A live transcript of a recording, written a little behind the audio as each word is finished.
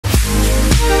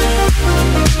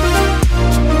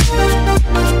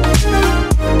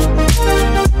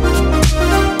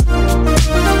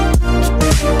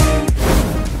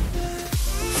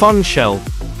Funshell.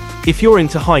 If you're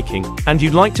into hiking, and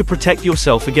you'd like to protect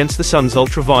yourself against the sun's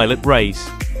ultraviolet rays,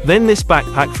 then this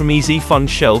backpack from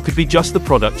Funshell could be just the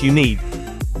product you need.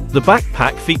 The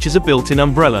backpack features a built-in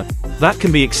umbrella that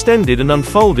can be extended and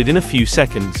unfolded in a few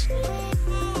seconds.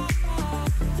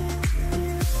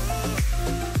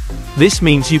 This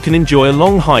means you can enjoy a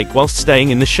long hike whilst staying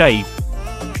in the shade.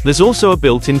 There's also a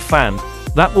built-in fan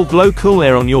that will blow cool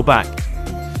air on your back.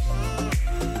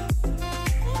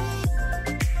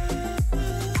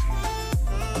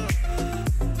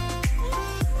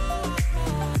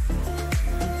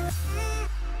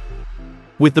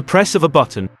 With the press of a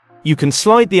button, you can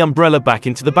slide the umbrella back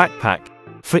into the backpack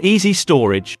for easy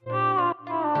storage.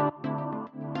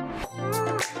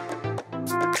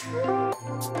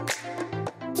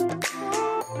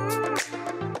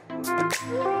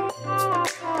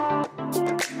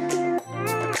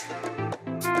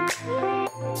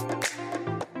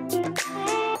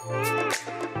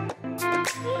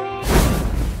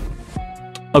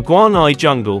 Iguaneye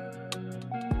Jungle.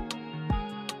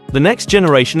 The next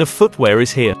generation of footwear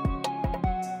is here.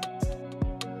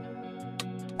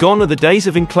 Gone are the days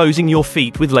of enclosing your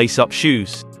feet with lace-up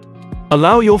shoes.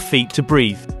 Allow your feet to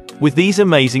breathe with these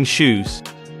amazing shoes.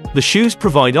 The shoes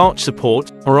provide arch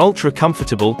support, are ultra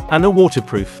comfortable, and are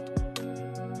waterproof.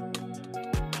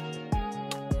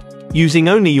 Using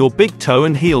only your big toe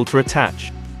and heel to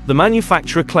attach, the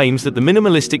manufacturer claims that the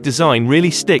minimalistic design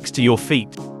really sticks to your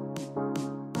feet.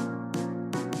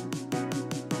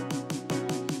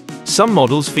 Some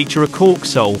models feature a cork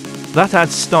sole that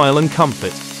adds style and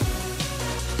comfort.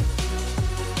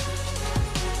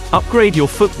 Upgrade your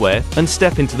footwear and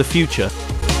step into the future.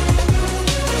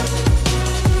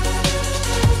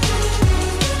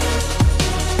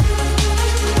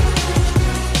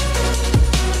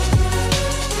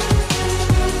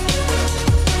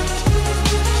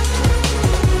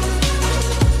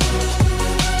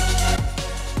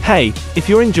 Hey, if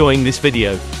you're enjoying this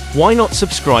video, why not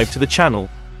subscribe to the channel?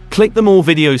 Click the more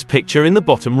videos picture in the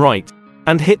bottom right,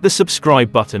 and hit the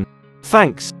subscribe button.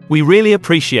 Thanks, we really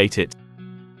appreciate it.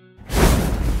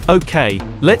 Okay,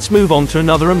 let's move on to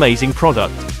another amazing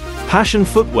product. Passion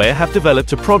Footwear have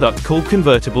developed a product called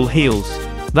Convertible Heels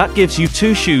that gives you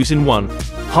two shoes in one.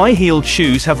 High-heeled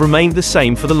shoes have remained the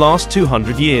same for the last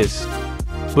 200 years.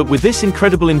 But with this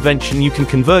incredible invention you can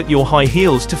convert your high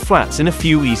heels to flats in a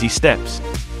few easy steps.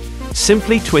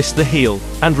 Simply twist the heel,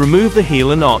 and remove the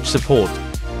heel and arch support.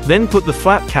 Then put the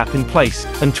flat cap in place,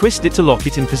 and twist it to lock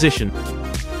it in position.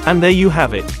 And there you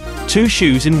have it. Two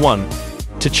shoes in one.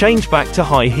 To change back to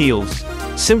high heels,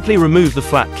 simply remove the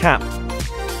flat cap.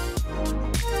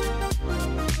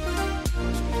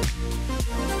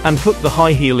 And put the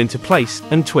high heel into place,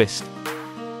 and twist.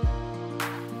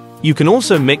 You can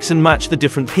also mix and match the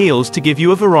different heels to give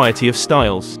you a variety of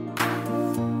styles.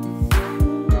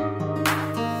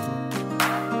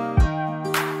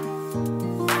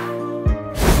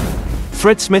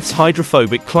 Threadsmiths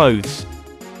Hydrophobic Clothes.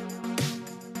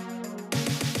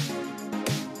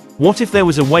 What if there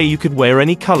was a way you could wear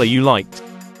any color you liked,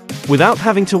 without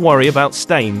having to worry about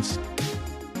stains?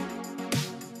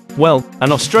 Well,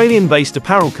 an Australian-based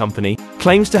apparel company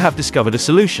claims to have discovered a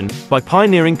solution by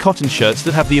pioneering cotton shirts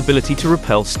that have the ability to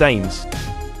repel stains.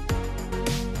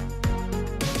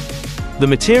 The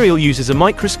material uses a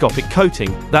microscopic coating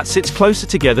that sits closer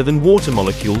together than water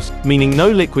molecules, meaning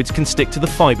no liquids can stick to the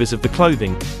fibers of the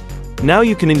clothing. Now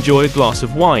you can enjoy a glass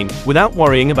of wine without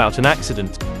worrying about an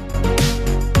accident.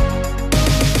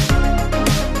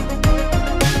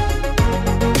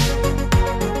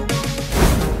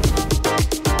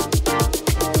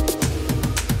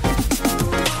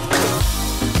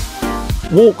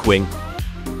 Walkwing.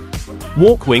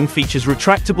 Walkwing features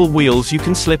retractable wheels you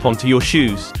can slip onto your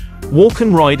shoes. Walk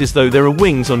and ride as though there are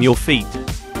wings on your feet.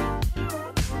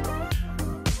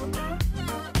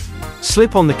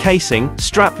 Slip on the casing,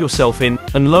 strap yourself in,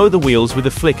 and lower the wheels with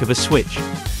a flick of a switch.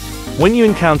 When you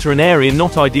encounter an area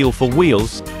not ideal for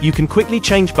wheels, you can quickly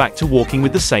change back to walking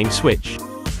with the same switch.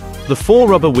 The 4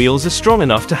 rubber wheels are strong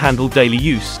enough to handle daily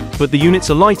use, but the units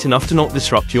are light enough to not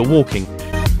disrupt your walking.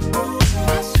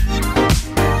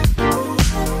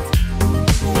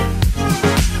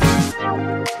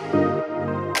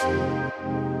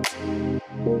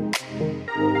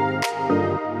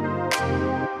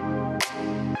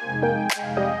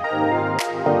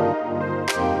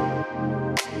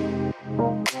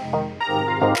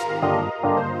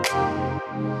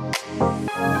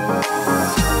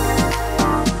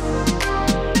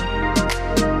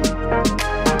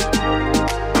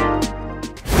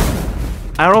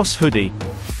 Aros Hoodie.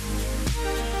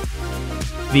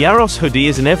 The Aros Hoodie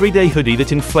is an everyday hoodie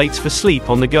that inflates for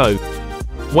sleep on the go.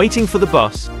 Waiting for the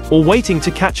bus, or waiting to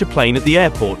catch a plane at the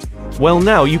airport? Well,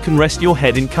 now you can rest your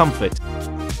head in comfort.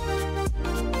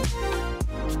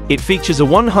 It features a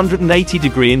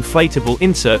 180-degree inflatable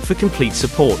insert for complete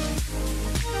support.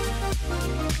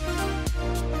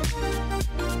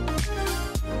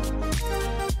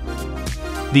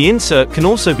 The insert can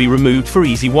also be removed for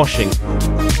easy washing.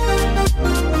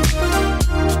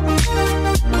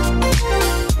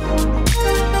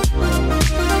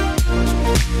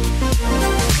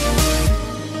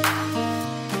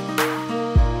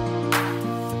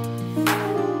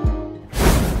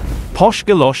 Posh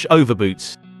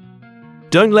Overboots.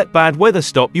 Don't let bad weather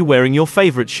stop you wearing your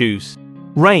favorite shoes.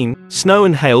 Rain, snow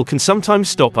and hail can sometimes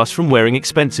stop us from wearing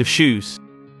expensive shoes.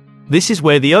 This is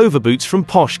where the overboots from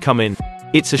Posh come in.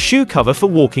 It's a shoe cover for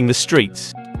walking the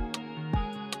streets.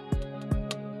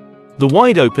 The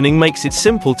wide opening makes it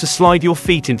simple to slide your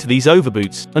feet into these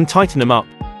overboots and tighten them up.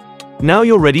 Now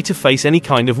you're ready to face any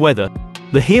kind of weather.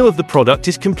 The heel of the product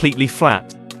is completely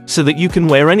flat, so that you can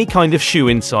wear any kind of shoe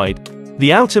inside.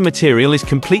 The outer material is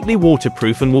completely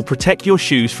waterproof and will protect your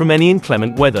shoes from any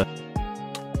inclement weather.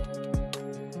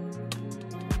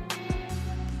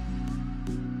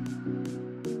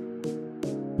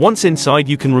 Once inside,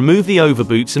 you can remove the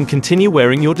overboots and continue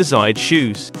wearing your desired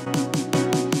shoes.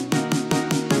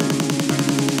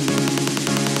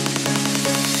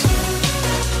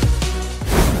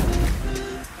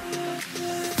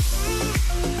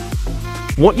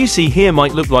 What you see here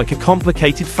might look like a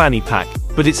complicated fanny pack,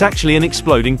 but it's actually an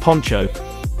exploding poncho.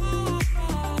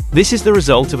 This is the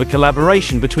result of a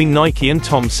collaboration between Nike and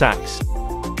Tom Sachs.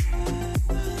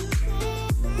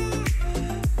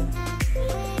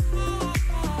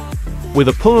 With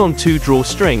a pull-on 2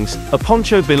 drawstrings, a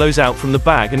poncho billows out from the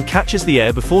bag and catches the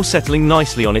air before settling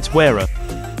nicely on its wearer.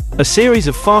 A series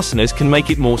of fasteners can make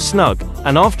it more snug,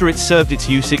 and after it's served its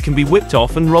use it can be whipped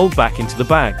off and rolled back into the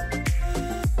bag.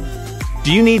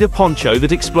 Do you need a poncho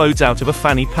that explodes out of a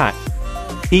fanny pack?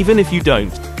 Even if you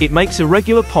don't, it makes a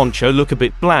regular poncho look a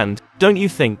bit bland, don't you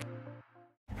think?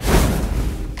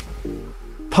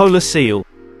 Polarseal.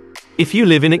 If you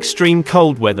live in extreme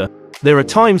cold weather, there are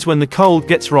times when the cold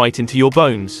gets right into your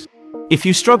bones. If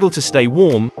you struggle to stay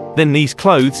warm, then these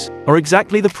clothes are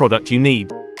exactly the product you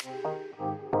need.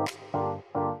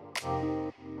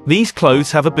 These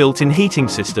clothes have a built-in heating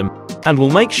system, and will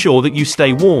make sure that you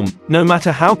stay warm, no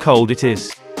matter how cold it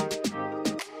is.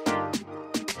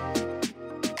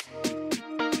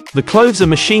 The clothes are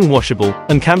machine washable,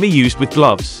 and can be used with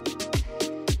gloves.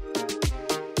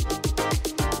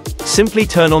 Simply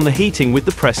turn on the heating with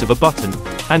the press of a button,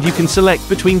 and you can select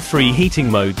between 3 heating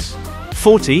modes: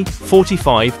 40,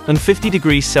 45, and 50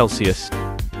 degrees Celsius.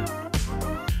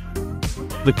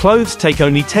 The clothes take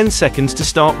only 10 seconds to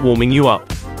start warming you up.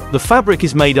 The fabric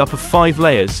is made up of 5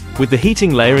 layers, with the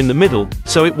heating layer in the middle,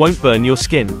 so it won't burn your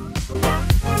skin.